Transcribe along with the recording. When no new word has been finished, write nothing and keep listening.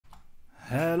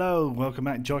Hello, welcome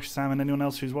back, Josh, Sam, and anyone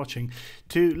else who's watching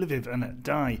to Lviv and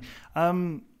Die.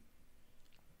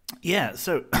 Yeah,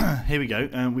 so here we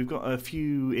go. We've got a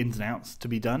few ins and outs to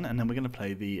be done, and then we're going to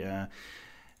play the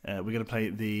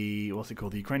what's it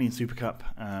called, the Ukrainian Super Cup.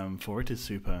 For it is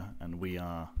Super, and we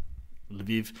are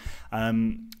Lviv.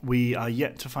 We are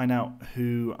yet to find out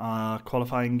who our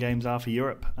qualifying games are for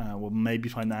Europe. We'll maybe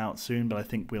find that out soon, but I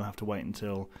think we'll have to wait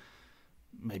until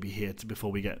maybe here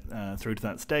before we get through to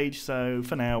that stage. So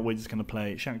for now, we're just going to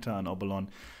play Shakhtar and Obolon,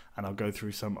 and I'll go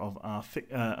through some of our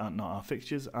not our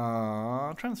fixtures,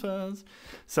 our transfers.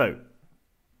 So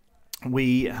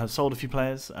we have sold a few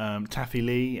players. Taffy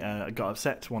Lee got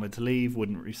upset, wanted to leave,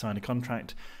 wouldn't re-sign a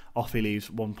contract. Off he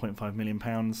leaves £1.5 million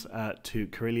to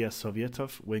Krylia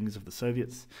Sovietov, wings of the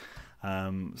Soviets.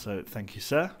 So thank you,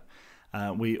 sir.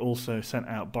 We also sent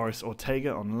out Boris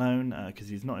Ortega on loan because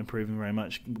he's not improving very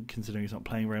much, considering he's not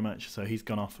playing very much. So he's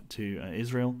gone off to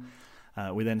Israel.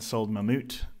 We then sold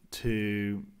Mammoet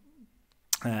to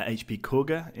HP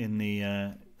Koga in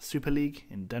the Super League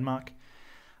in Denmark.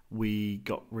 We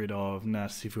got rid of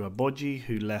Nasifu Aboji,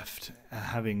 who left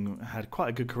having had quite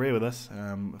a good career with us.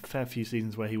 A fair few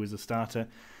seasons where he was a starter,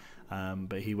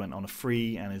 but he went on a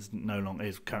free and is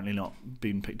currently not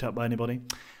being picked up by anybody.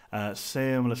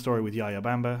 Similar story with Yaya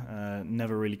Bamba.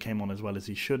 Never really came on as well as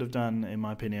he should have done, in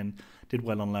my opinion. Did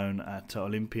well on loan at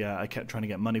Olympia. I kept trying to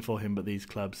get money for him, but these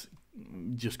clubs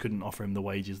just couldn't offer him the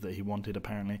wages that he wanted,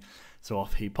 apparently. So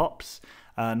off he pops.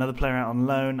 Another player out on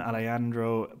loan,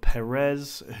 Alejandro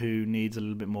Perez, who needs a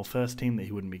little bit more first team that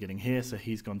he wouldn't be getting here, so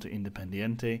he's gone to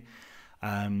Independiente.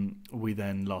 We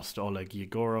then lost Oleg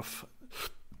Yegorov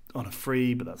on a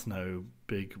free, but that's no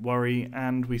big worry.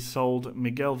 And we sold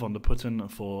Miguel van der Putten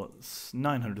for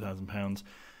 £900,000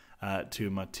 to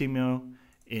Martimo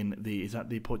in the, is that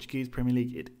the Portuguese Premier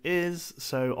League? It is.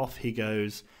 So off he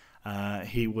goes.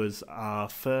 He was our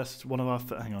first, one of our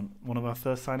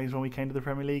first signings when we came to the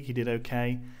Premier League. He did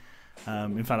okay.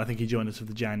 In fact, I think he joined us for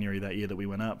the January that year that we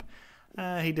went up.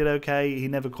 He did okay. He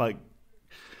never quite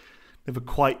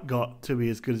got to be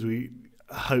as good as we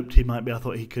hoped he might be. I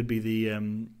thought he could be the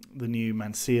new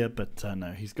Mancia, but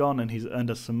no, he's gone and he's earned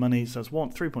us some money. So it's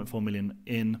 3.4 million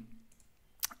in.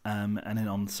 And then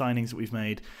on signings that we've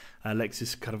made,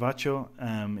 Alexis Carvacho,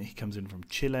 he comes in from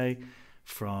Chile,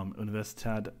 from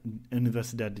Universidad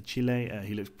de Chile.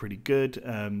 He looks pretty good,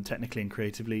 technically and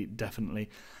creatively, definitely.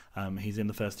 He's in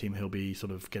the first team. He'll be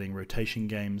sort of getting rotation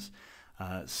games.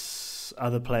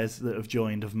 Other players that have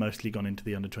joined have mostly gone into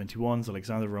the under-21s.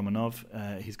 Alexander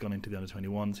Romanov, he's gone into the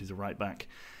under-21s. He's a right back.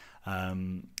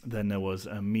 Then there was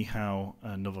Michał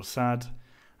Novosad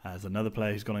as another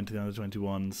player who's gone into the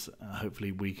under-21s.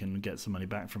 Hopefully we can get some money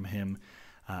back from him.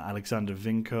 Alexander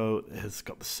Vinko has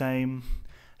got the same.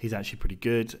 He's actually pretty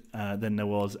good. Then there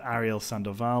was Ariel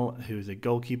Sandoval, who's a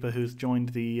goalkeeper who's joined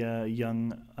the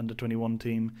young under-21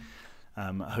 team.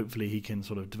 Hopefully he can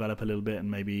sort of develop a little bit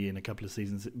and maybe in a couple of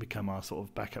seasons become our sort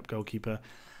of backup goalkeeper.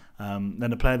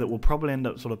 Then a player that will probably end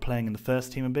up sort of playing in the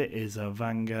first team a bit is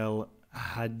Vangel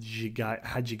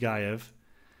Hajigayev.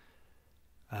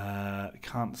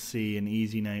 Can't see an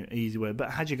easy way, but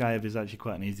Hajigayev is actually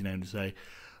quite an easy name to say.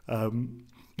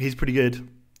 He's pretty good.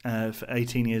 For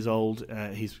 18 years old,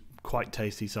 he's quite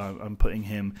tasty, so I'm putting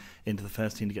him into the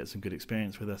first team to get some good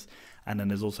experience with us. And then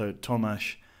there's also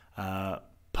Tomasz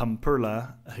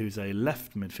Pampurla, who's a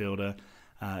left midfielder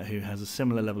who has a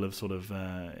similar level of sort of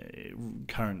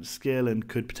current skill and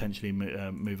could potentially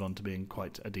move on to being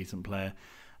quite a decent player.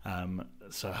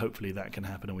 So hopefully that can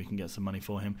happen and we can get some money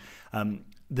for him.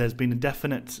 There's been a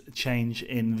definite change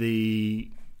in the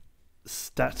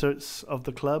status of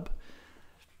the club.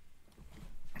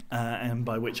 And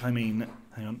by which I mean,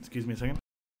 hang on, excuse me a second.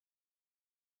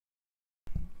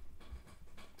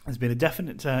 There's been a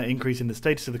definite increase in the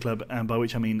status of the club, and by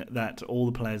which I mean that all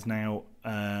the players now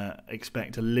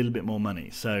expect a little bit more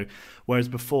money. So, whereas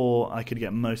before I could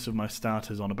get most of my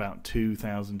starters on about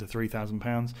 £2,000 to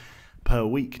 £3,000 per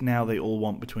week, now they all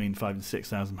want between £5,000 and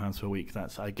 £6,000 per week.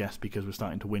 That's, I guess, because we're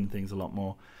starting to win things a lot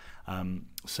more.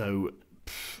 So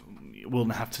we'll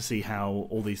have to see how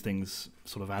all these things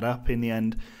sort of add up in the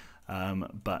end.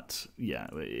 But yeah,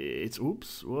 it's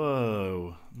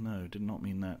whoa, no, did not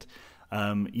mean that.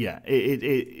 Yeah,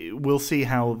 we'll see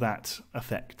how that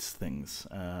affects things,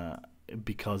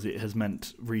 because it has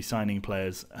meant re-signing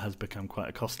players has become quite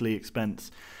a costly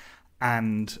expense,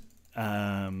 and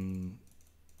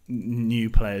new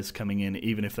players coming in,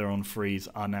 even if they're on frees,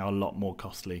 are now a lot more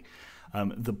costly.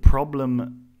 The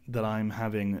problem that I'm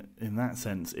having in that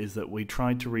sense is that we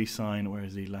tried to re-sign, where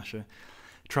is he, Lasher?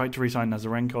 tried to re-sign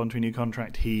Nazarenko onto a new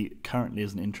contract. He currently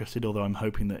isn't interested, although I'm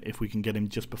hoping that if we can get him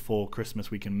just before Christmas,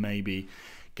 we can maybe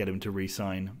get him to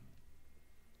re-sign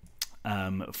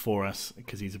for us,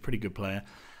 because he's a pretty good player.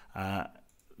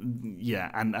 Yeah,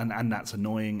 and that's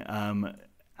annoying.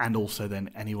 And also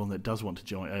then anyone that does want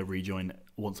to rejoin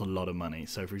wants a lot of money.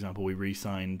 So, for example, we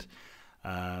re-signed...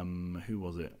 who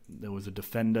was it? There was a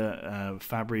defender,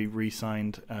 Fabry,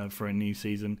 re-signed for a new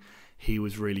season. He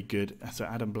was really good. So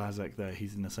Adam Blazek there,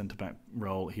 he's in the centre-back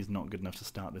role. He's not good enough to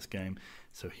start this game,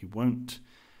 so he won't.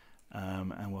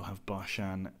 And we'll have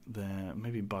Barshan there.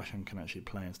 Maybe Barshan can actually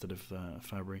play instead of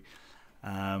Fabry.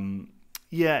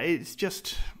 Yeah, it's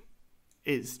just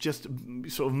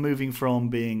sort of moving from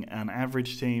being an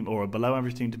average team or a below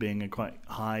average team to being a quite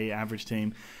high average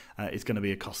team. Is going to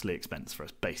be a costly expense for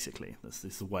us, basically. This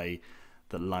is the way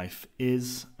that life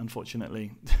is,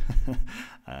 unfortunately.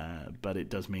 But it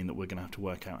does mean that we're going to have to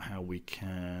work out how we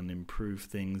can improve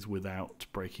things without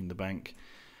breaking the bank.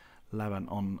 Laban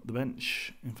on the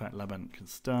bench. In fact, Laban can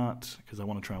start because I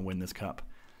want to try and win this cup.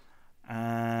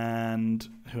 And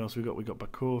who else we got? We got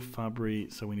Bakur, Fabry,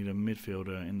 so we need a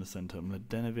midfielder in the centre.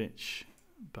 Mladenovic,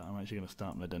 but I'm actually going to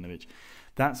start Mladenovic.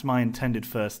 That's my intended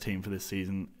first team for this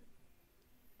season.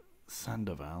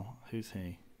 Sandoval, who's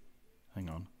he? Hang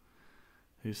on.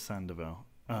 Who's Sandoval?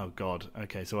 Oh, God.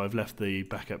 Okay, so I've left the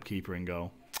backup keeper in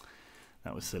goal.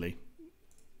 That was silly.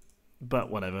 But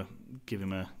whatever. Give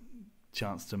him a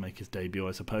chance to make his debut,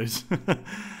 I suppose.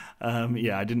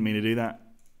 Yeah, I didn't mean to do that.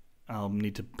 I'll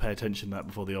need to pay attention to that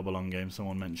before the Obolon game.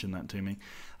 Someone mentioned that to me.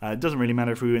 It doesn't really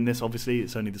matter if we win this, obviously.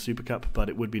 It's only the Super Cup, but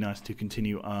it would be nice to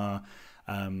continue our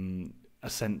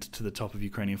ascent to the top of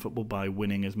Ukrainian football by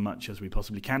winning as much as we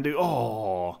possibly can do.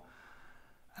 Oh!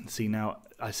 And see, now,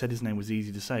 I said his name was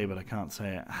easy to say, but I can't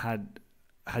say it.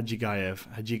 Hajigayev.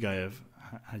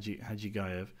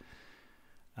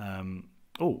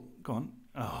 Oh, go on.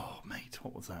 Oh, mate,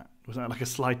 what was that? Was that like a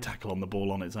slide tackle on the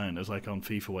ball on its own? It was like on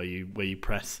FIFA where you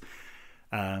press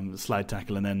slide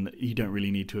tackle and then you don't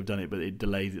really need to have done it, but it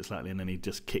delays it slightly and then he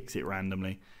just kicks it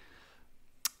randomly.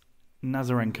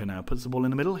 Nazarenko now puts the ball in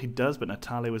the middle. He does, but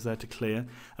Natale was there to clear.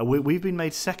 We've been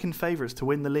made second favourites to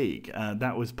win the league.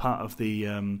 That was part of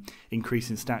the increase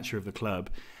in stature of the club.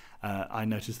 I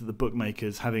noticed that the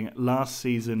bookmakers, having last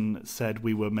season said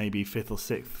we were maybe 5th or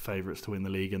 6th favourites to win the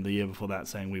league, and the year before that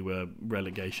saying we were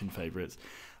relegation favourites,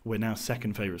 we're now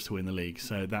second favourites to win the league.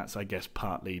 So that's, I guess,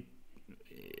 partly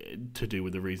to do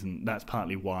with the reason. That's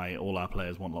partly why all our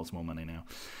players want lots more money now.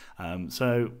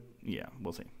 So yeah,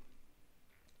 we'll see.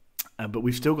 But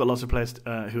we've still got lots of players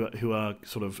who are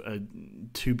sort of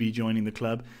to be joining the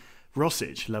club.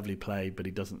 Rosic, lovely play, but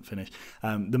he doesn't finish.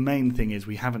 The main thing is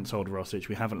we haven't sold Rosic,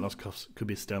 we haven't lost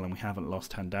Kubistel, and we haven't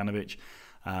lost Handanovic.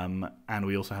 And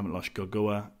we also haven't lost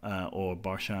Gogoa or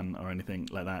Barshan or anything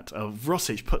like that.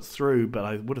 Rosic puts through, but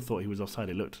I would have thought he was offside.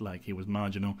 It looked like he was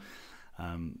marginal.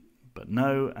 But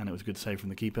no, and it was a good save from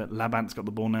the keeper. Labant's got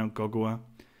the ball now, Gogoa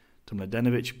to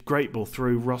Mladenovic. Great ball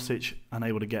through. Rosic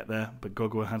unable to get there, but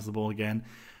Gogoa has the ball again.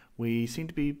 We seem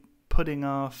to be putting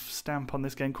our stamp on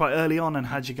this game quite early on, and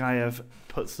Hajigayev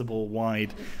puts the ball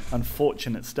wide.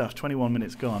 Unfortunate stuff. 21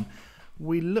 minutes gone.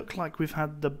 We look like we've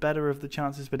had the better of the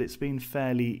chances, but it's been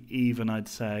fairly even, I'd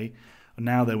say.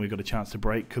 Now then, we've got a chance to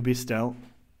break. Kubistel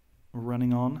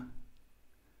running on.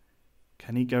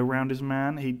 Can he go round his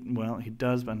man? He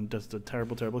does, and does a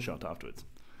terrible, terrible shot afterwards.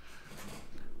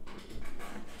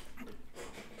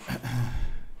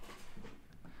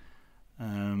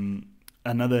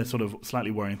 Another sort of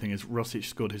slightly worrying thing is Rosic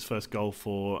scored his first goal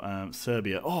for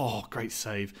Serbia. Oh, great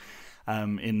save.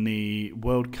 In the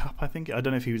World Cup, I think. I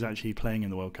don't know if he was actually playing in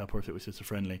the World Cup or if it was just a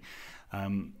friendly.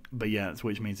 But yeah,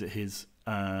 which means that his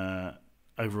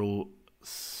overall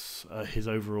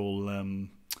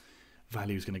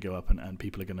value is going to go up, and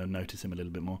people are going to notice him a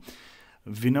little bit more.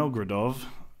 Vinogradov.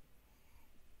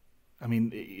 I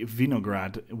mean,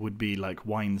 Vinograd would be like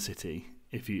Wine City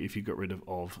if you got rid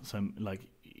of. So like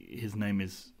his name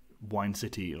is Wine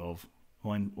City of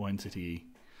Wine City.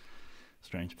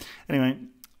 Strange. Anyway.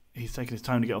 He's taking his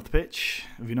time to get off the pitch.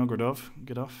 Vinogradov,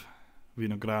 get off.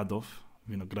 Vinogradov.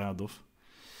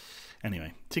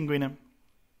 Anyway, Tinguina,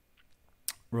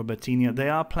 Robertinho. They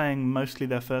are playing mostly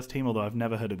their first team, although I've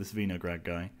never heard of this Vinograd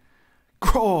guy.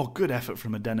 Oh, good effort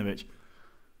from Mladenovic.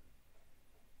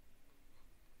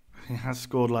 He has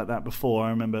scored like that before. I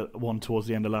remember one towards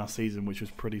the end of last season, which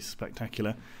was pretty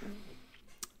spectacular.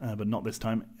 But not this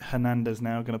time. Hernandez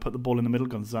now going to put the ball in the middle.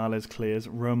 Gonzalez clears.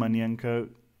 Romanenko.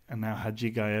 And now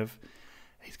Hajigayev,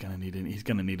 he's gonna need a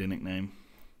nickname.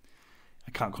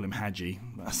 I can't call him Haji.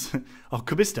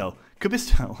 Kubistel.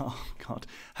 Oh God,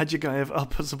 Hajigayev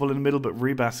puts the ball in the middle, but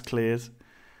Ribas clears.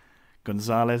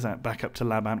 Gonzalez back up to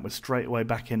Labant. We're straight away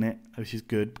back in it, which is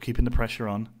good. Keeping the pressure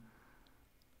on.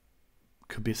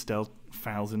 Could be Estelle.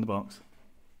 Fouls in the box.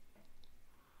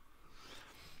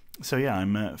 So yeah,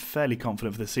 I'm fairly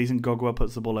confident for this season. Gogwa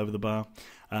puts the ball over the bar.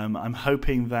 I'm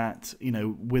hoping that,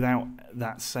 without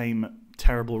that same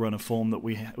terrible run of form that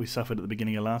we suffered at the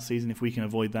beginning of last season, if we can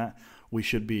avoid that, we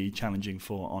should be challenging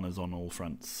for honours on all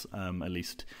fronts, at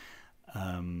least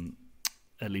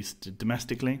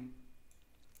domestically.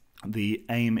 The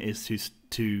aim is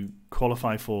to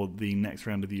qualify for the next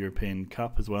round of the European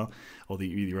Cup as well, or the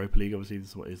Europa League. Obviously,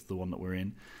 this is the one that we're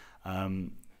in.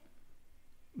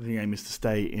 The aim is to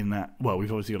stay in that. Well, we've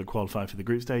obviously got to qualify for the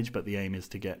group stage, but the aim is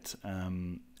to get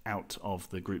out of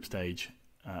the group stage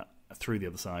through the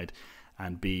other side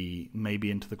and be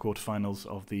maybe into the quarterfinals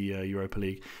of the Europa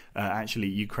League. Actually,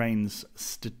 Ukraine's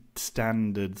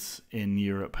standards in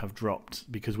Europe have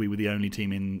dropped because we were the only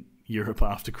team in Europe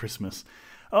after Christmas.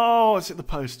 Oh, it's at the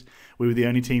post. We were the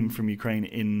only team from Ukraine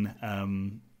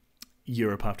in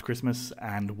Europe after Christmas,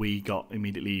 and we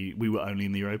were only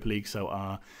in the Europa League, so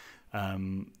our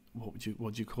what do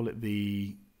you call it?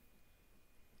 The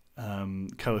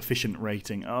coefficient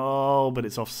rating. Oh, but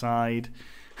it's offside.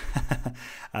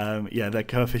 Their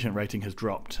coefficient rating has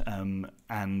dropped,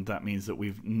 and that means that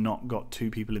we've not got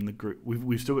two people in the group.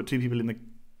 We've still got two people in the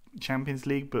Champions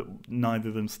League, but neither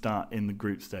of them start in the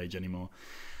group stage anymore.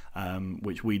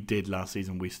 Which we did last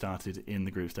season. We started in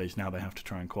the group stage. Now they have to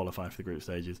try and qualify for the group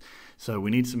stages. So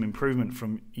we need some improvement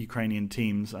from Ukrainian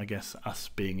teams. I guess us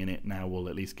being in it now will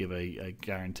at least give a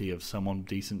guarantee of someone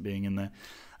decent being in there.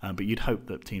 But you'd hope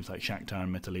that teams like Shakhtar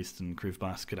and Metalist and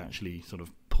Kruvbas could actually sort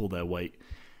of pull their weight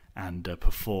and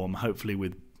perform, hopefully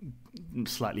with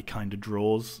slightly kinder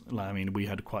draws. We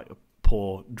had quite a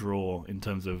poor draw in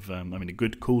terms of, a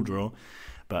good, cool draw,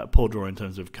 but a poor draw in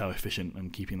terms of coefficient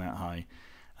and keeping that high.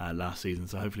 Last season,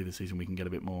 so hopefully this season we can get a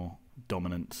bit more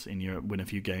dominance in Europe, win a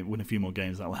few more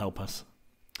games. That will help us,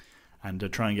 and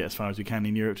try and get as far as we can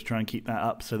in Europe to try and keep that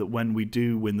up, so that when we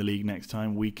do win the league next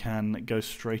time, we can go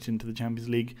straight into the Champions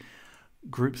League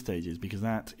group stages, because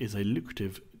that is a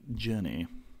lucrative journey.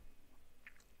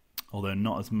 Although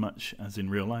not as much as in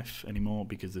real life anymore,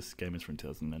 because this game is from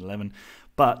 2011,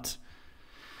 but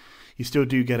you still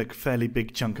do get a fairly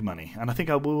big chunk of money. And I think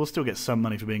we'll still get some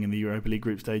money for being in the Europa League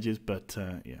group stages, but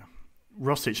yeah.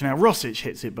 Rosic. Now, Rosic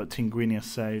hits it, but Tinguinius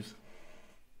saves.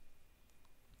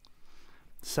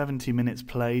 70 minutes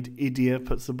played. Idia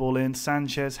puts the ball in.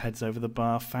 Sanchez heads over the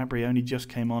bar. Fabri only just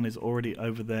came on, is already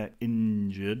over there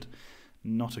injured.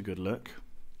 Not a good look.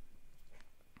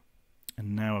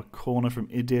 And now a corner from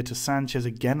Idia to Sanchez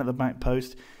again at the back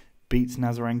post. Beats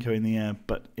Nazarenko in the air,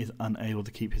 but is unable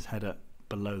to keep his header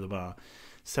below the bar.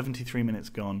 73 minutes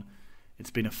gone.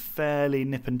 It's been a fairly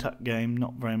nip and tuck game,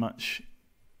 not very much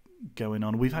going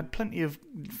on. We've had plenty of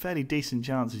fairly decent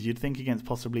chances. You'd think against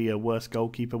possibly a worse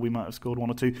goalkeeper we might have scored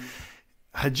one or two.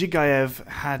 Hajigayev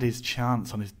had his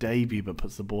chance on his debut but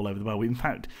puts the ball over the bar. In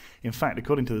fact,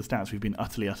 according to the stats, we've been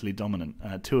utterly dominant.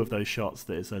 Two of those shots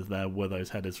that it says there were those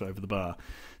headers over the bar.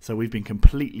 So we've been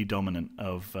completely dominant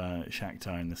of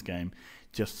Shakhtar in this game.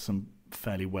 Just some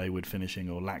fairly wayward finishing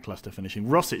or lackluster finishing.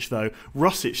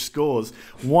 Rosic scores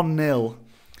 1-0.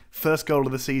 First goal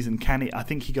of the season. I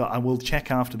think he got. I will check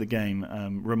after the game.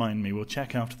 Remind me. We'll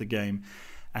check after the game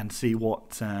and see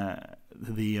what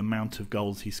the amount of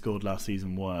goals he scored last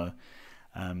season were.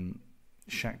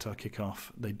 Shakhtar kick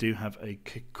off. They do have a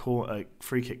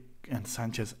free kick, and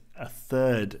Sanchez a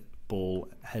third ball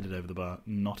headed over the bar.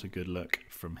 Not a good look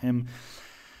from him.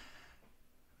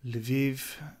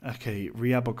 Lviv, okay,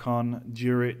 Ryabokon,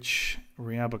 Djuric,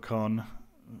 Ryabokon,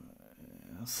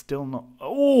 still not.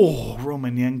 Oh,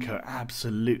 Romanenko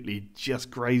absolutely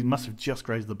must have just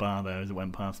grazed the bar there as it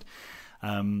went past.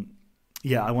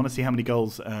 Yeah, I want to see how many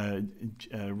goals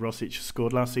Rosic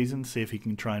scored last season, see if he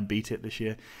can try and beat it this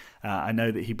year. I know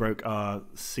that he broke our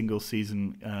single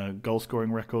season goal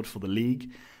scoring record for the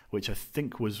league, which I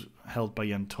think was held by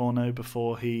Jan Torno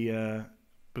before he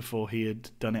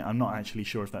had done it. I'm not actually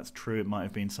sure if that's true. It might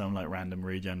have been some like random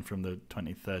regen from the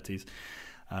 2030s.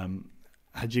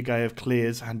 Hajigayev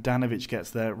clears. Handanovic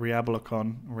gets there.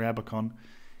 Ryabokon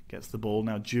gets the ball.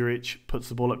 Now Djuric puts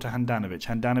the ball up to Handanovic.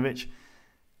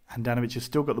 Handanovic has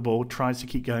still got the ball, tries to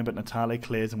keep going, but Natale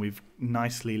clears, and we've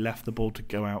nicely left the ball to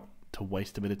go out to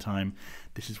waste a bit of time.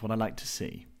 This is what I like to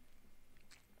see.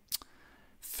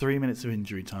 3 minutes of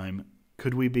injury time.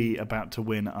 Could we be about to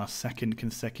win our second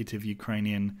consecutive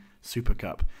Ukrainian Super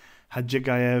Cup?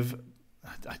 Hajigayev,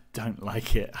 I don't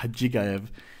like it. Hajigayev,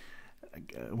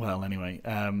 well, anyway,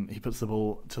 he puts the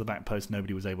ball to the back post.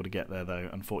 Nobody was able to get there, though,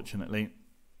 unfortunately.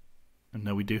 And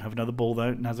no, we do have another ball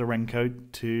though.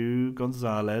 Nazarenko to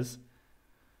Gonzalez.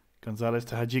 Gonzalez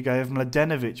to Hadjigayev.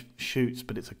 Mladenovic shoots,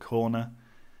 but it's a corner.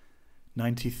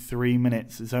 93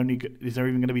 minutes. Is there even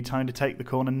going to be time to take the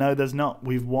corner? No, there's not.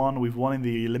 We've won. We've won in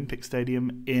the Olympic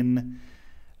Stadium in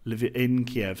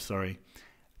Kiev. Sorry,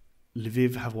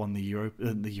 Lviv have won the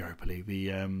Europa League.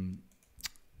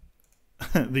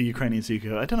 The Ukrainian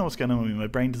Super. I don't know what's going on with me. My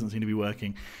brain doesn't seem to be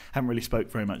working. Haven't really spoken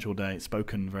very much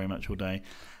all day.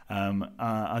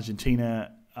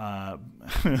 Argentina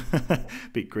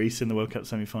beat Greece in the World Cup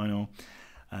semi-final.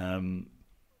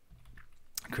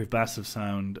 Krivbas have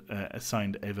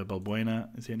signed Eva Balbuena.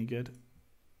 Is he any good?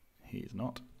 He is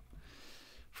not.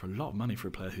 For a lot of money for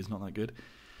a player who's not that good.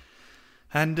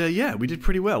 And yeah, we did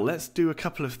pretty well. Let's do a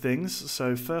couple of things.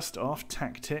 So first off,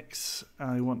 tactics.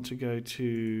 I want to go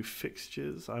to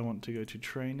fixtures. I want to go to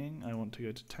training. I want to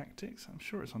go to tactics. I'm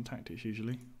sure it's on tactics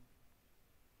usually.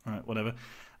 All right, whatever.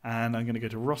 And I'm going to go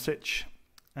to Rosic.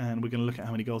 And we're going to look at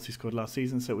how many goals he scored last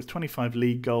season. So it was 25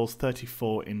 league goals,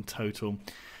 34 in total,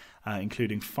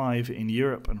 including 5 in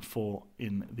Europe and 4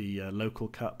 in the local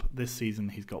cup. This season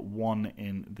he's got 1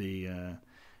 in the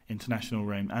international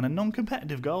realm and a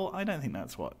non-competitive goal. I don't think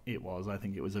that's what it was. I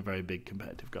think it was a very big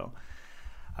competitive goal.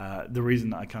 The reason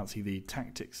that I can't see the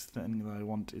tactics thing that I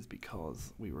want is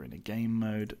because we were in a game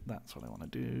mode. That's what I want to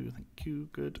do. Thank you.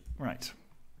 Good. Right.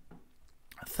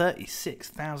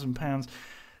 £36,000.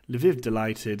 Lviv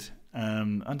delighted.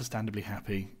 Understandably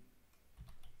happy.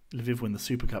 Lviv win the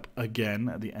Super Cup again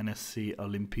at the NSC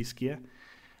Olympijskie.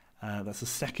 That's the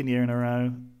second year in a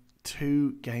row.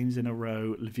 2 games in a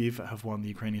row. Lviv have won the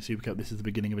Ukrainian Super Cup. This is the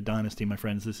beginning of a dynasty, my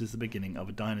friends. This is the beginning of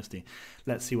a dynasty.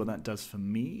 Let's see what that does for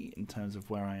me in terms of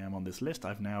where I am on this list.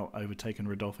 I've now overtaken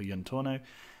Rodolfo Iantorno,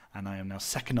 and I am now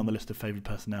second on the list of favoured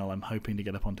personnel. I'm hoping to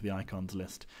get up onto the icons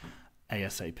list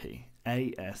ASAP.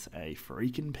 ASA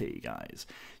freaking P, guys.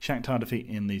 Shakhtar defeat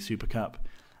in the Super Cup.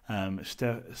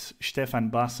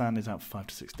 Stefan Barsan is out for 5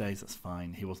 to 6 days. That's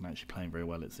fine. He wasn't actually playing very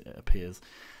well, it appears.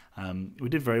 We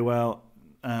did very well.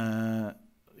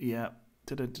 Yeah.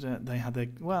 They had their...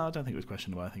 Well, I don't think it was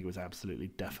questionable. I think it was absolutely,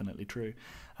 definitely true.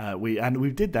 We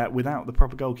did that without the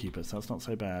proper goalkeeper, so that's not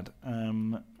so bad.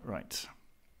 Right.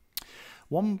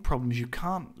 One problem is you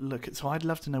can't look at... So I'd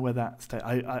love to know where that...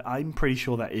 I'm pretty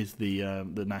sure that is the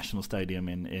national stadium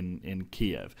in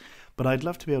Kiev. But I'd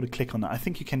love to be able to click on that. I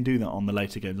think you can do that on the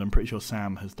later games. I'm pretty sure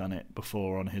Sam has done it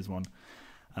before on his one.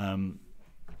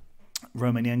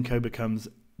 Romanenko becomes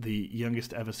the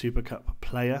youngest ever Super Cup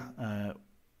player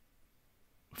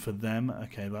for them.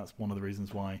 Okay, that's one of the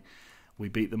reasons why we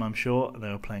beat them, I'm sure. They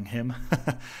were playing him.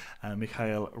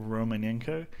 Mikhail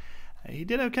Romanenko. He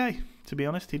did okay, to be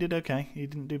honest. He did okay. He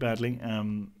didn't do badly.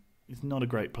 He's not a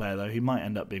great player, though. He might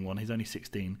end up being one. He's only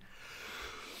 16.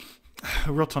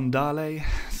 Rotondale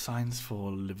signs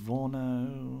for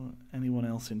Livorno. Anyone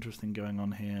else interesting going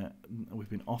on here? We've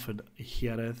been offered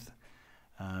Jerez.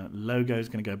 Logo is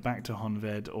going to go back to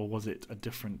Honved, or was it a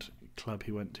different club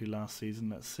he went to last season?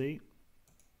 Let's see.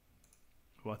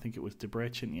 Well, I think it was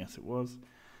Debrecen. Yes, it was.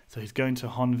 So he's going to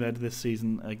Honved this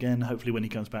season. Again, hopefully when he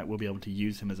comes back, we'll be able to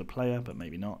use him as a player, but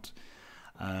maybe not.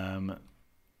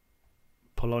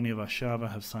 Polonia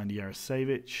Warszawa have signed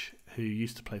Jarosevich, who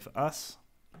used to play for us.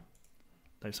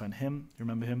 They've signed him. You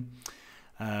remember him?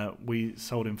 We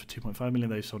sold him for 2.5 million.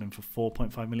 They sold him for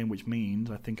 4.5 million, which means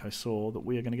I think I saw that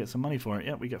we are going to get some money for it.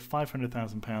 Yeah, we get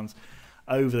 £500,000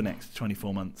 over the next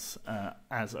 24 months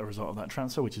as a result of that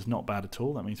transfer, which is not bad at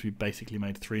all. That means we basically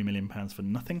made £3 million for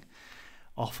nothing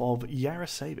off of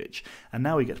Jarosevich. And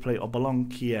now we get to play Obolon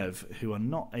Kiev, who are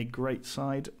not a great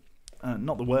side.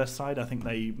 Not the worst side. I think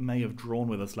they may have drawn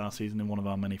with us last season in one of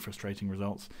our many frustrating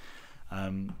results.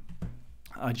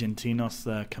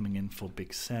 Argentinos coming in for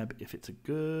Big Seb. If it's a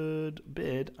good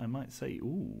bid, I might say,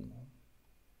 ooh.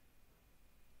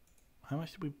 How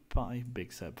much did we buy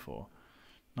Big Seb for?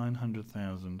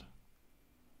 900,000.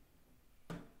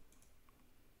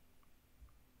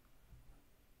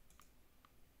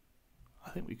 I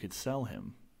think we could sell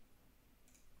him.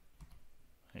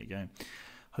 There you go.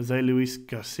 Jose Luis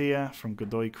Garcia from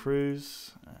Godoy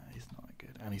Cruz. He's not that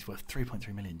good. And he's worth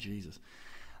 3.3 million. Jesus.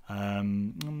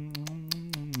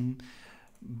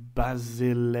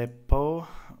 Basilepo.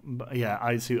 Yeah,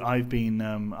 I've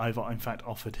in fact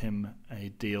offered him a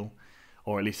deal,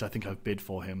 or at least I think I've bid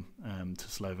for him to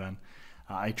Slovan.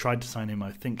 I tried to sign him,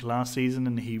 I think, last season,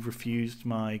 and he refused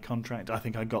my contract. I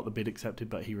think I got the bid accepted,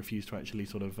 but he refused to actually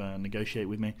sort of negotiate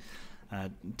with me.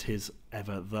 'Tis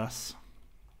ever thus.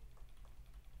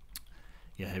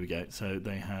 Yeah, here we go. So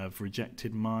they have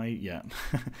rejected my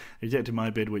rejected my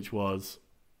bid, which was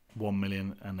 1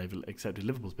 million, and they've accepted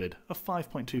Liverpool's bid of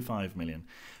 5.25 million.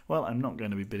 Well, I'm not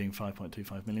going to be bidding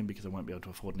 5.25 million because I won't be able to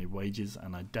afford any wages,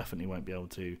 and I definitely won't be able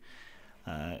to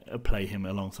play him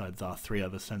alongside our 3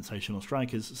 other sensational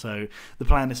strikers. So the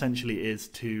plan essentially is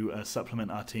to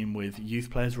supplement our team with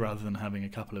youth players rather than having a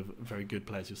couple of very good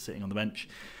players just sitting on the bench.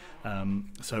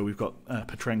 So we've got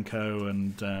Petrenko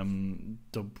and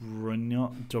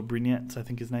Dobrynet, I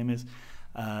think his name is.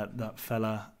 That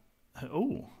fella.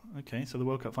 Oh, okay. So the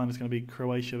World Cup final is going to be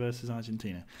Croatia versus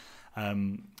Argentina.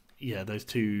 Yeah, those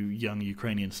 2 young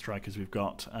Ukrainian strikers we've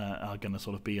got are going to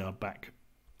sort of be our back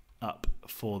up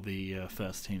for the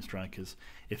first team strikers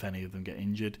if any of them get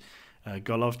injured.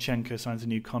 Golovchenko signs a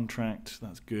new contract.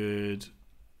 That's good.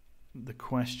 The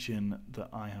question that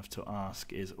I have to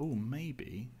ask is,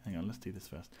 maybe, hang on, let's do this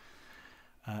first.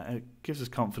 It gives us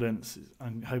confidence.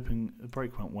 I'm hoping the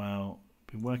break went well.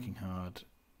 Been working hard.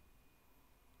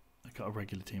 I've got a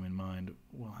regular team in mind.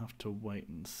 We'll have to wait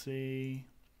and see.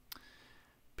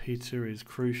 Peter is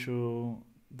crucial.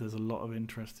 There's a lot of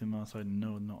interest in our side.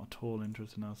 No, not at all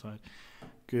interest in our side.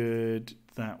 Good.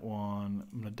 That one.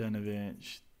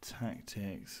 Mladenovic.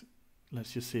 Tactics.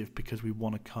 Let's just see if, because we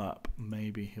won a cup,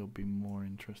 maybe he'll be more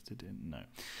interested in... No.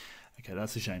 Okay,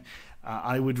 that's a shame.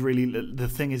 I would really... The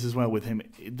thing is as well with him,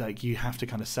 like, you have to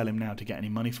kind of sell him now to get any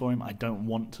money for him. I don't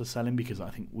want to sell him because I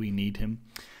think we need him.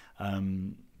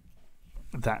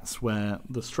 That's where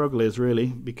the struggle is, really,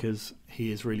 because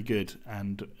he is really good,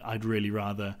 and I'd really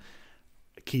rather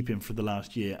keep him for the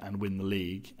last year and win the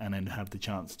league and then have the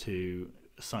chance to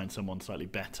sign someone slightly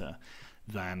better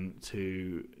than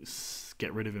to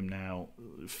get rid of him now,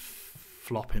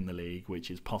 flop in the league, which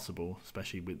is possible,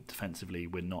 especially with defensively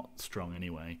we're not strong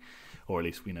anyway, or at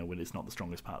least we know when it's not the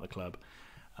strongest part of the club.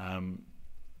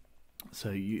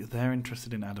 So they're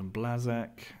interested in Adam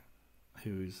Blazek,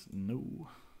 who's no.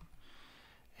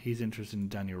 He's interested in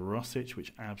Daniel Rosic,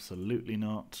 which absolutely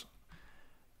not.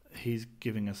 He's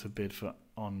giving us a bid for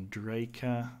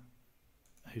Ondrejka,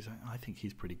 who's, I think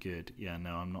he's pretty good. Yeah,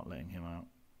 no, I'm not letting him out.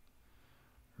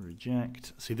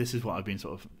 Reject. See, this is what I've been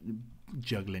sort of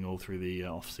juggling all through the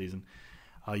off-season.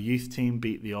 Our youth team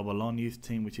beat the Obalon youth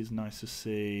team, which is nice to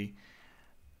see.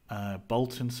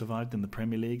 Bolton survived in the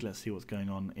Premier League. Let's see what's going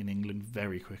on in England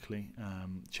very quickly.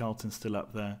 Charlton's still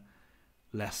up there.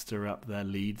 Leicester up there.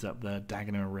 Leeds up there.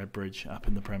 Dagenham and Redbridge up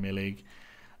in the Premier League.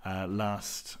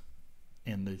 Last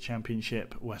in the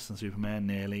Championship, Western-super-Mare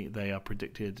nearly. They are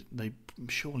predicted... They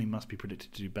surely must be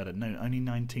predicted to do better. No, only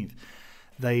 19th.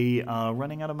 They are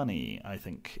running out of money, I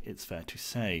think it's fair to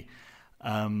say.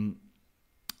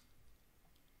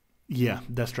 Yeah,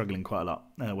 they're struggling quite a lot,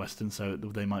 Western, so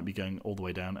they might be going all the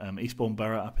way down. Eastbourne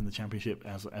Borough up in the Championship,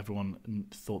 as everyone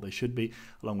thought they should be,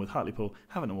 along with Hartlepool,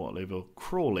 Havant and Waterlooville,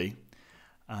 Crawley,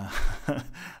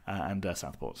 and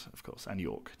Southport, of course, and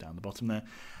York down the bottom there,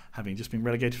 having just been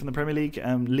relegated from the Premier League.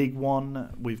 League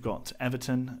One, we've got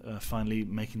Everton finally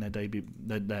making their debut,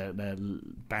 their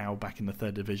bow back in the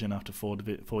 3rd division after 4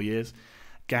 years.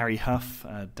 Gary Huff,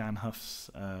 Dan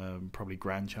Huff's probably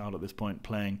grandchild at this point,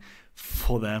 playing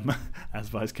for them as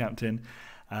vice captain.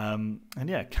 And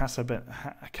yeah, Casa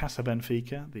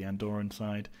Benfica, the Andorran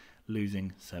side,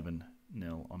 losing 7-0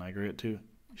 on aggregate to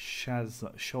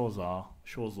Shazor.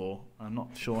 I'm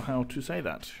not sure how to say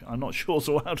that.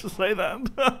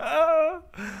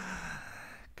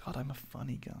 God, I'm a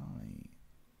funny guy.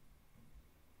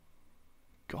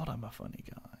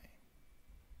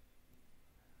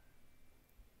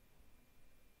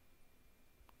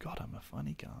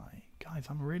 Guys,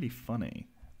 I'm really funny.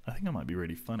 I think I might be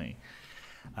really funny.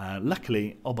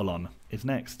 Luckily, Obalon is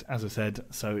next, as I said,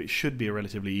 so it should be a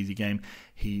relatively easy game.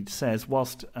 He says,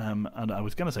 whilst, and I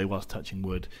was going to say whilst touching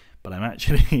wood, but I'm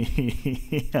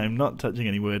actually, I'm not touching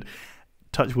any wood.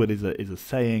 Touch wood is a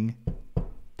saying.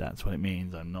 That's what it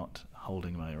means. I'm not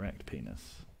holding my erect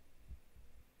penis.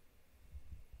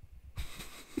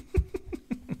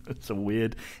 It's a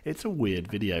weird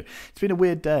video. It's been a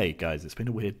weird day, guys. It's been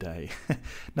a weird day.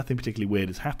 Nothing particularly weird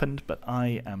has happened, but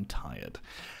I am tired.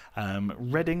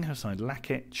 Reading have signed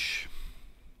Lakic.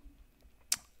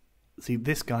 See,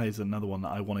 this guy is another one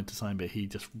that I wanted to sign, but he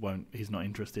just won't. He's not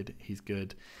interested. He's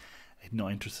good. He's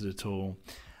not interested at all.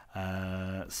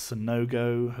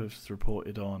 Sonogo has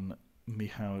reported on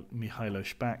Mihailo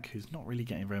Shpak, who's not really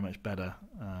getting very much better.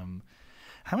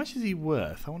 How much is he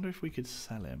worth? I wonder if we could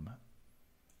sell him.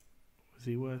 Was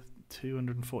he worth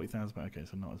 240,000? Okay,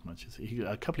 so not as much as he.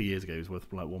 A couple of years ago, he was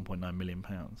worth like 1.9 million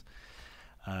pounds.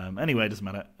 Anyway, it doesn't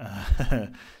matter.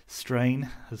 Strain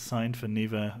has signed for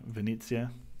Niva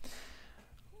Venezia.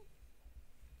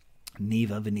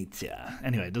 Niva Venezia.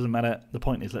 Anyway, it doesn't matter. The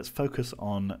point is, let's focus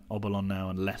on Obolon now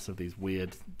and less of these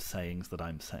weird sayings that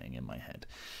I'm saying in my head.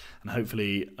 And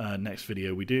hopefully, next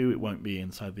video we do, it won't be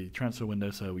inside the transfer window,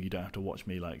 so you don't have to watch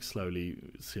me like slowly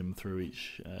sim through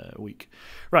each week.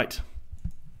 Right.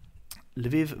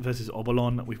 Lviv versus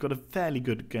Obolon. We've got a fairly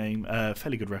good game,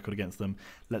 fairly good record against them.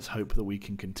 Let's hope that we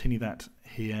can continue that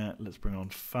here. Let's bring on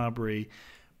Fabry.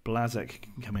 Blazek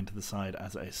can come into the side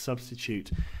as a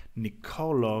substitute.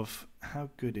 Nikolov,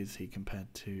 how good is he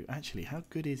compared to... Actually, how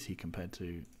good is he compared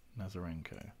to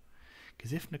Nazarenko?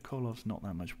 Because if Nikolov's not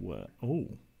that much work...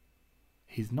 Oh,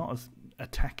 he's not as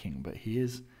attacking, but he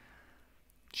is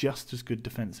just as good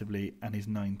defensively, and he's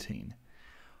 19.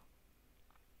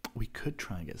 We could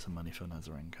try and get some money for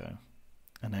Nazarenko.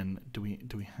 And then, do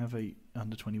we have a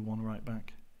under-21 right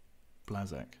back?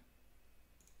 Blazek.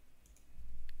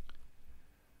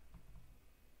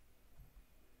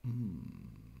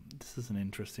 This is an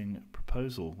interesting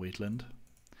proposal, Wheatland.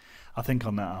 I'll think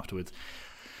on that afterwards.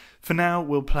 For now,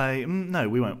 we'll play... no,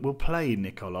 we won't. We'll play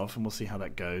Nikolov, and we'll see how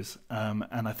that goes. And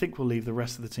I think we'll leave the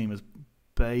rest of the team as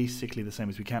basically the same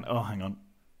as we can. Oh, hang on.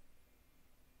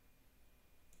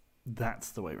 That's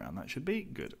the way around. That should be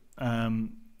good.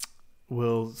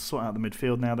 We'll sort out the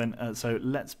midfield now then. So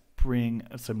let's bring...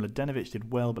 So Mladenovic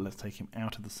did well, but let's take him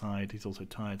out of the side. He's also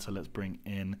tired, so let's bring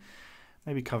in...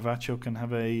 Maybe Carvaccio can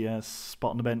have a spot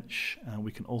on the bench.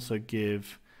 We can also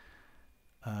give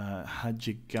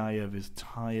Hadjigayev is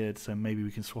tired, so maybe we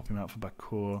can swap him out for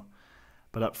Bakur.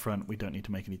 But up front, we don't need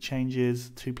to make any changes.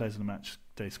 2 players in the match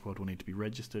day squad will need to be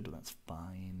registered. That's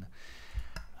fine.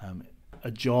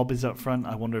 A Job is up front.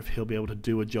 I wonder if he'll be able to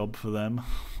do a job for them.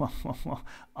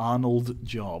 Arnold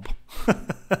Job.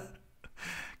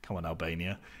 Come on,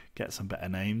 Albania. Get some better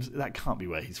names. That can't be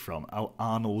where he's from.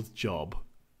 Arnold Job.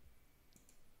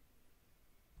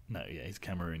 No, yeah, he's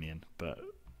Cameroonian, but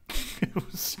it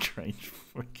was a strange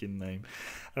freaking name.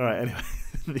 All right,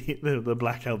 anyway, the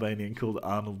black Albanian called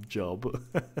Arnold Job.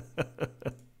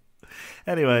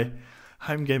 Anyway,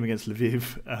 home game against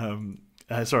Lviv. Home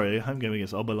game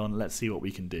against Obolon. Let's see what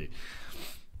we can do.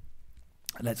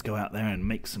 Let's go out there and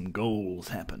make some goals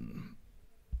happen.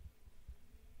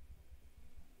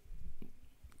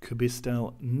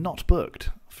 Kubistel not booked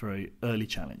for an early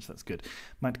challenge. That's good.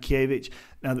 Matkiewicz.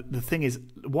 Now, the thing is,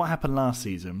 what happened last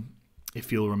season,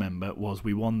 if you'll remember, was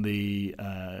we won the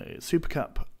Super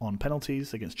Cup on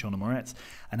penalties against Chernomorets,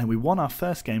 and then we won our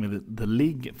first game of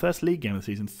first league game of the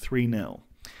season 3-0.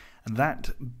 And that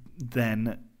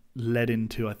then led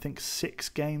into, I think, 6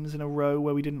 games in a row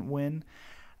where we didn't win.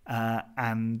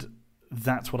 And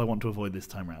that's what I want to avoid this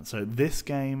time around. So this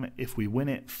game, if we win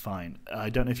it, fine. I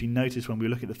don't know if you noticed when we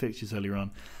look at the fixtures earlier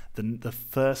on, the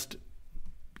first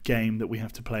game that we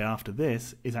have to play after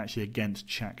this is actually against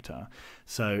Shakhtar.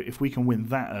 So if we can win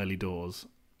that early doors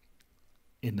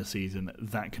in the season,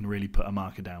 that can really put a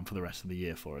marker down for the rest of the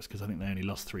year for us, because I think they only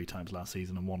lost 3 times last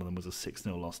season, and one of them was a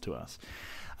 6-0 loss to us.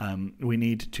 We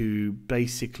need to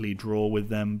basically draw with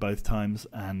them both times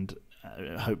and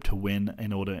hope to win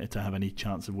in order to have any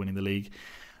chance of winning the league,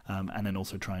 and then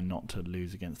also try not to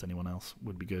lose against anyone else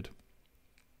would be good.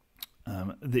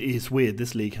 It's weird,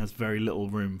 this league has very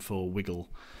little room for wiggle,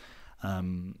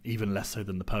 even less so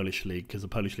than the Polish league, because the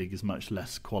Polish league is much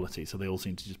less quality, so they all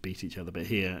seem to just beat each other. But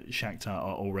here, Shakhtar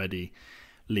are already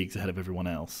leagues ahead of everyone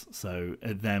else, so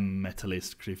them,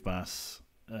 Metalist, Krivbas,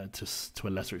 to a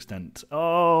lesser extent.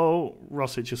 Oh,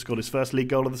 Rosic has scored his first league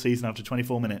goal of the season after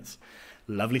 24 minutes.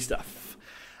 Lovely stuff.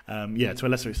 Yeah, to a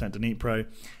lesser extent, Dnipro.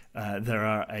 There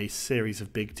are a series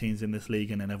of big teams in this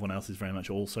league, and then everyone else is very much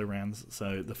also rounds.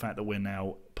 So the fact that we're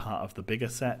now part of the bigger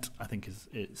set, I think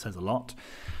it says a lot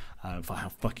for how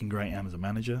fucking great I am as a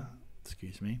manager.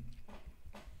 Excuse me.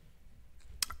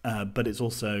 But it's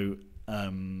also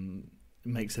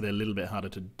makes it a little bit harder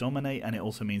to dominate, and it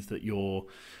also means that you're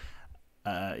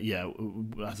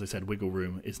as I said, wiggle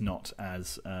room is not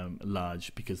as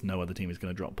large, because no other team is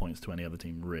going to drop points to any other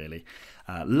team, really.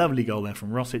 Lovely goal there from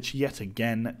Rosic, yet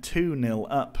again. 2-0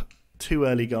 up, 2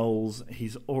 early goals.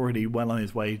 He's already well on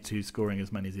his way to scoring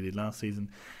as many as he did last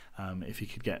season. If he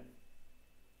could get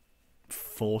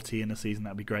 40 in a season,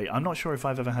 that'd be great. I'm not sure if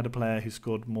I've ever had a player who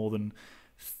scored more than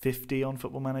 50 on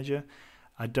Football Manager.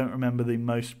 I don't remember the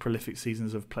most prolific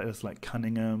seasons of players like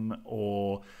Cunningham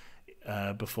or...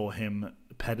 before him,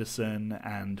 Pedersen,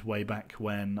 and way back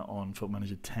when on Football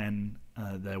Manager 10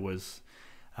 there was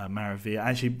Maravilla.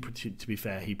 Actually, to be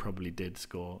fair, he probably did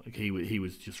score. He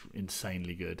was just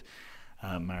insanely good.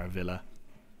 Maravilla,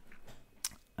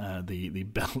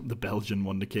 the Belgian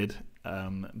wonder kid,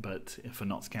 but for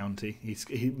Notts County,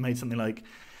 he made something like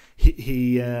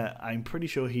I'm pretty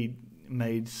sure he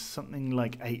made something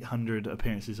like 800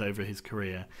 appearances over his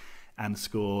career and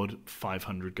scored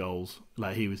 500 goals.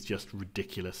 Like, he was just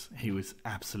ridiculous. He was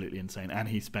absolutely insane. And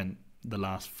he spent the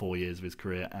last 4 years of his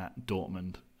career at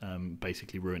Dortmund,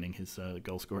 basically ruining his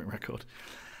goal-scoring record.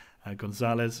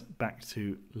 Gonzalez back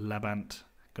to Labant.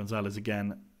 Gonzalez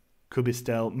again.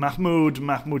 Kubistel.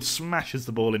 Mahmoud smashes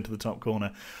the ball into the top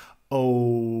corner.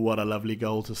 Oh, what a lovely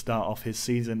goal to start off his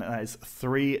season. That is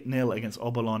 3-0 against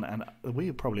Obolon, and we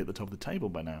are probably at the top of the table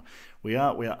by now. We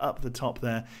are up the top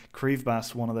there.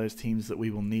 Krivbas, one of those teams that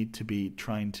we will need to be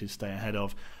trying to stay ahead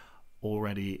of,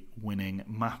 already winning.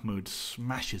 Mahmoud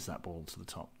smashes that ball to the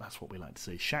top. That's what we like to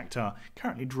see. Shakhtar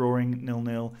currently drawing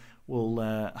 0-0.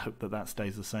 We'll hope that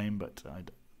stays the same, but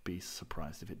I'd be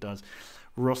surprised if it does.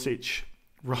 Rosic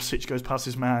goes past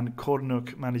his man.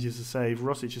 Kornuk manages to save.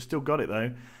 Rosic has still got it,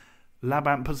 though.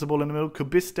 Labant puts the ball in the middle.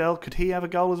 Kubistel, could he have a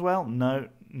goal as well? No,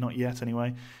 not yet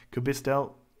anyway.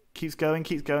 Kubistel keeps going,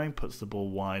 puts the ball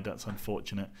wide. That's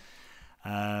unfortunate.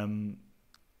 Shakhtar,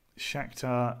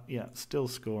 still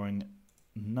scoring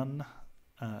none.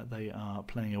 They are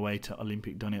playing away to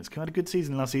Olympic Donetsk. Had a good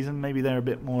season last season. Maybe they're a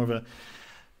bit more of a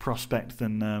prospect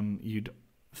than you'd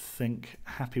think.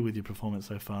 Happy with your performance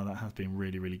so far. That has been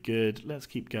really, really good. Let's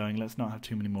keep going. Let's not have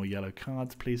too many more yellow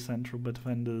cards, please, central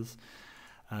defenders.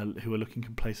 Who are looking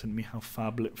complacent. Michal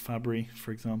Fabry,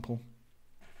 for example.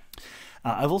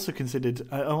 I'm also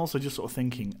just sort of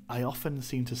thinking, I often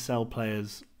seem to sell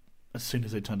players as soon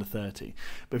as they turn to 30.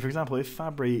 But for example, if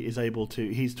Fabry is able to,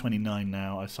 he's 29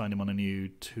 now, I signed him on a new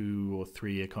 2 or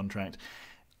 3 year contract,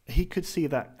 he could see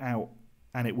that out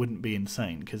and it wouldn't be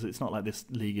insane, because it's not like this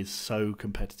league is so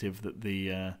competitive that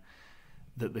the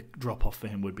drop off for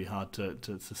him would be hard to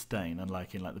sustain,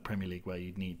 unlike in the Premier League where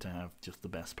you'd need to have just the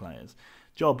best players.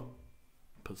 Job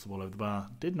puts the ball over the bar.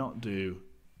 Did not do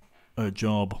a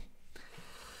job.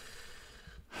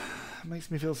 Makes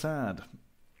me feel sad.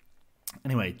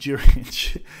 Anyway,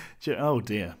 oh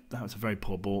dear, that was a very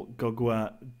poor ball.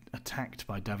 Gogua attacked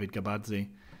by David Gabadze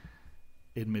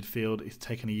in midfield. He's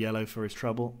taken a yellow for his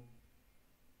trouble.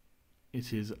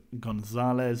 It is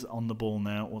Gonzalez on the ball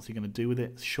now. What's he going to do with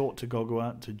it? Short to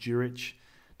Gogua, to Juric,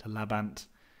 to Labant.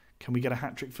 Can we get a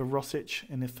hat-trick for Rosic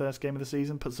in the first game of the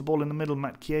season? Puts the ball in the middle.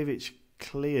 Matkiewicz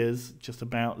clears just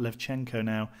about. Levchenko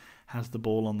now has the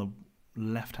ball on the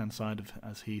left-hand side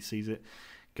as he sees it.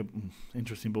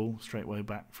 Interesting ball, straight way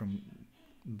back from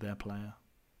their player,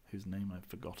 whose name I've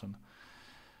forgotten.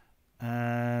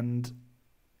 And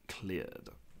cleared.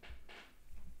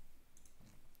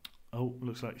 Oh,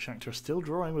 looks like Shakhtar are still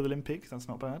drawing with Olympic. That's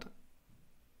not bad.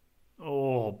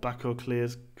 Oh, Bako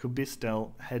clears.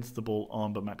 Kubistel heads the ball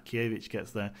on, but Matkiewicz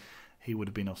gets there. He would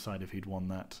have been offside if he'd won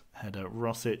that header.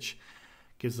 Rosic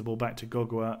gives the ball back to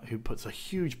Gogua, who puts a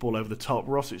huge ball over the top.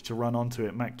 Rosic to run onto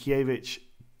it. Matkiewicz...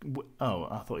 Oh,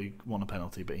 I thought he won a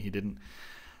penalty, but he didn't.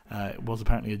 It was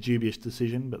apparently a dubious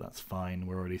decision, but that's fine.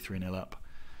 We're already 3-0 up.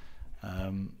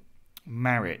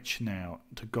 Maric now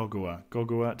to Gogua.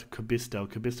 Gogua to Kubistel.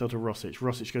 Kubistel to Rosic.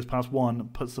 Rosic goes past one,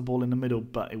 puts the ball in the middle,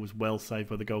 but it was well saved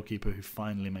by the goalkeeper, who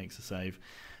finally makes a save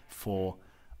for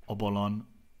Obolon.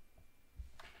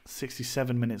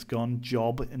 67 minutes gone.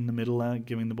 Job in the middle there,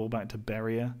 giving the ball back to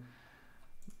Beria.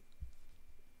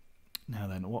 Now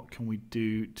then, what can we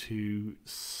do to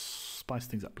spice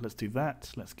things up? Let's do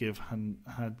that. Let's give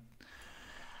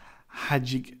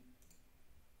Hajig...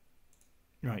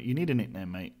 Right, you need a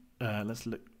nickname, mate. Let's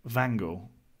look. Vangel.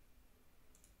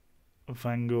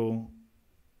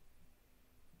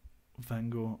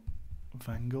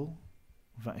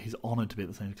 He's honoured to be at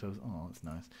the same club. Oh, that's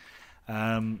nice.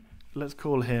 Let's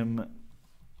call him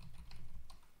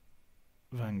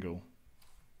Vangel.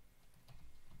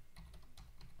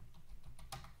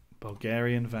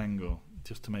 Bulgarian Vangel,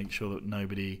 just to make sure that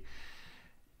nobody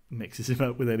mixes him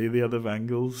up with any of the other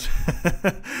Vangels.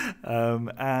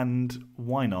 And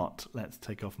why not? Let's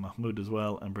take off Mahmoud as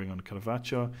well and bring on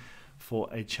Caravaggio for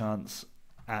a chance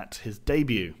at his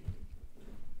debut.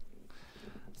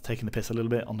 It's taking the piss a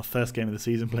little bit on the first game of the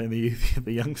season, playing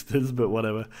the youngsters, but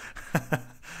whatever.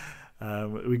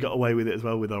 We got away with it as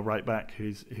well with our right back,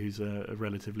 who's a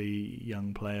relatively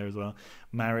young player as well.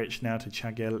 Maric now to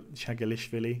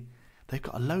Chagelishvili. They've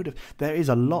got there is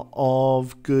a lot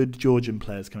of good Georgian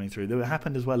players coming through. That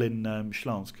happened as well in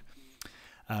Shlonsk.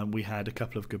 We had a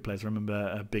couple of good players. I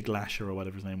remember Big Lasher or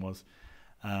whatever his name was.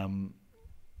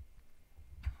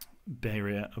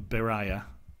 Beraya,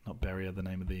 not Beria, the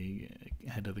name of the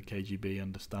head of the KGB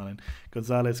under Stalin.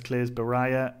 Gonzalez clears.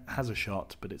 Beraya has a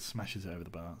shot, but it smashes it over the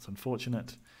bar. It's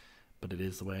unfortunate, but it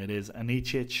is the way it is.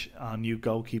 Anicic, our new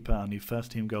goalkeeper, our new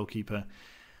first-team goalkeeper,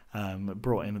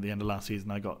 Brought in at the end of last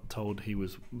season. I got told he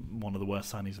was one of the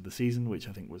worst signings of the season, which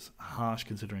I think was harsh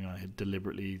considering I had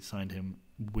deliberately signed him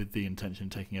with the intention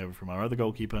of taking over from our other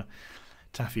goalkeeper,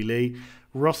 Taffy Lee.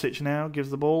 Rosic now gives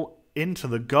the ball into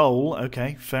the goal.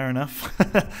 Okay, fair enough.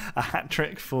 A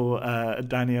hat-trick for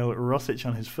Daniel Rosic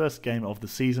on his first game of the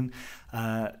season.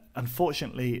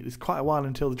 Unfortunately, it's quite a while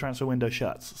until the transfer window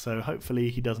shuts, so hopefully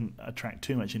he doesn't attract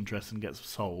too much interest and gets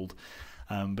sold.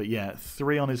 But yeah,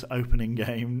 3 on his opening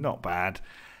game, not bad.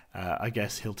 I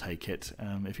guess he'll take it.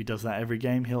 If he does that every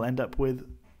game, he'll end up with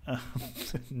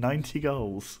 90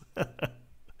 goals.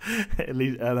 At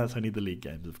least that's only the league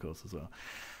games, of course, as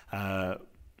well.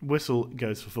 Whistle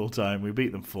goes for full time. We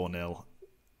beat them 4-0.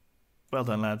 Well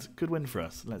done, lads. Good win for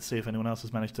us. Let's see if anyone else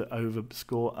has managed to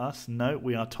overscore us. No,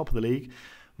 we are top of the league.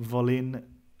 Volin.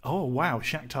 Oh, wow.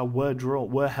 Shakhtar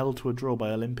were held to a draw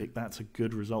by Olympic. That's a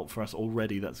good result for us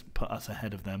already. That's put us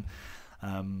ahead of them.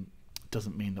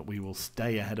 Doesn't mean that we will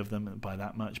stay ahead of them by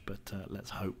that much, but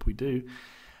let's hope we do.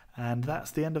 And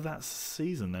that's the end of that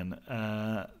season then.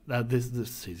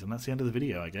 This season. That's the end of the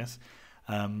video, I guess.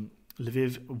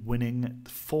 Lviv winning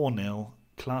 4-0.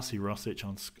 Classy Rosic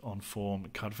on form.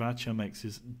 Carvaccio makes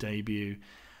his debut.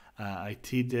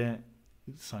 Aitide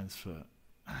signs for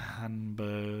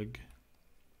Hamburg.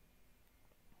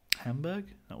 Hamburg?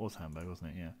 That was Hamburg,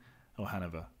 wasn't it? Yeah. Or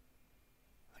Hanover.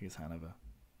 I think it's Hanover.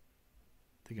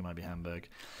 I think it might be Hamburg.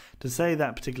 To say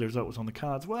that particular result was on the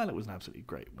cards, well, it was an absolutely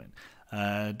great win.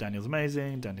 Daniel's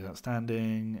amazing. Daniel's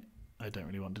outstanding. I don't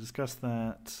really want to discuss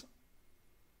that.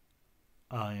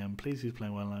 I am pleased he's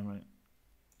playing well now, right?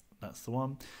 That's the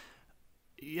one.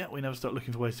 Yeah, we never stop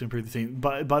looking for ways to improve the team.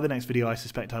 By the next video, I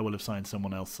suspect I will have signed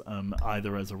someone else,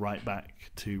 either as a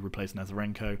right-back to replace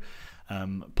Nazarenko,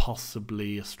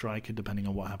 possibly a striker, depending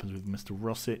on what happens with Mr.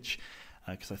 Rosic.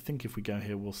 Because I think if we go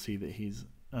here, we'll see that he's...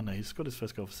 Oh, no, he's scored his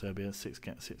first goal for Serbia, 6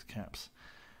 caps.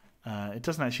 It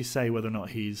doesn't actually say whether or not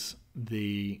he's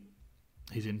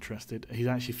interested. He's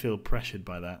actually feel pressured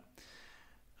by that.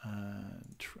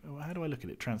 How do I look at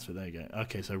it? Transfer. There you go.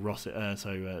 Okay, so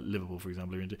Liverpool, for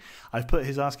example, are into. I've put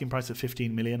his asking price at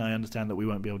 15 million. I understand that we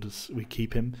won't be able to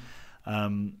keep him,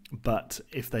 but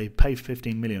if they pay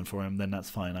 15 million for him, then that's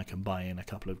fine. I can buy in a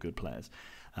couple of good players.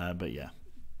 But yeah,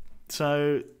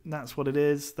 so that's what it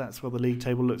is. That's what the league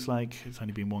table looks like. It's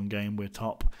only been one game. We're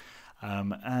top,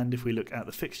 and if we look at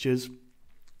the fixtures,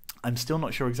 I'm still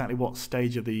not sure exactly what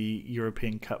stage of the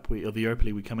European Cup or the Europa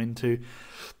League we come into.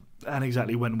 And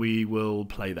exactly when we will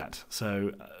play that.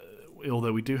 So,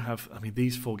 although we do have... I mean,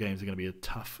 these 4 games are going to be a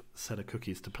tough set of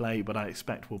cookies to play, but I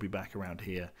expect we'll be back around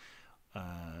here,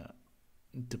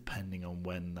 depending on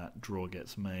when that draw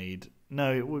gets made.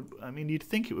 No, it would... I mean, you'd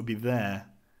think it would be there.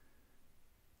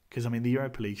 Because, I mean, the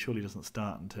Europa League surely doesn't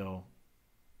start until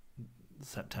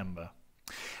September.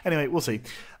 Anyway, we'll see.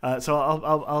 So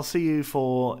I'll see you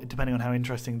for, depending on how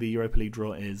interesting the Europa League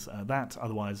draw is,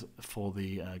 otherwise for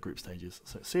the group stages.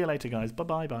 So see you later, guys.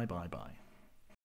 Bye-bye, bye-bye, bye.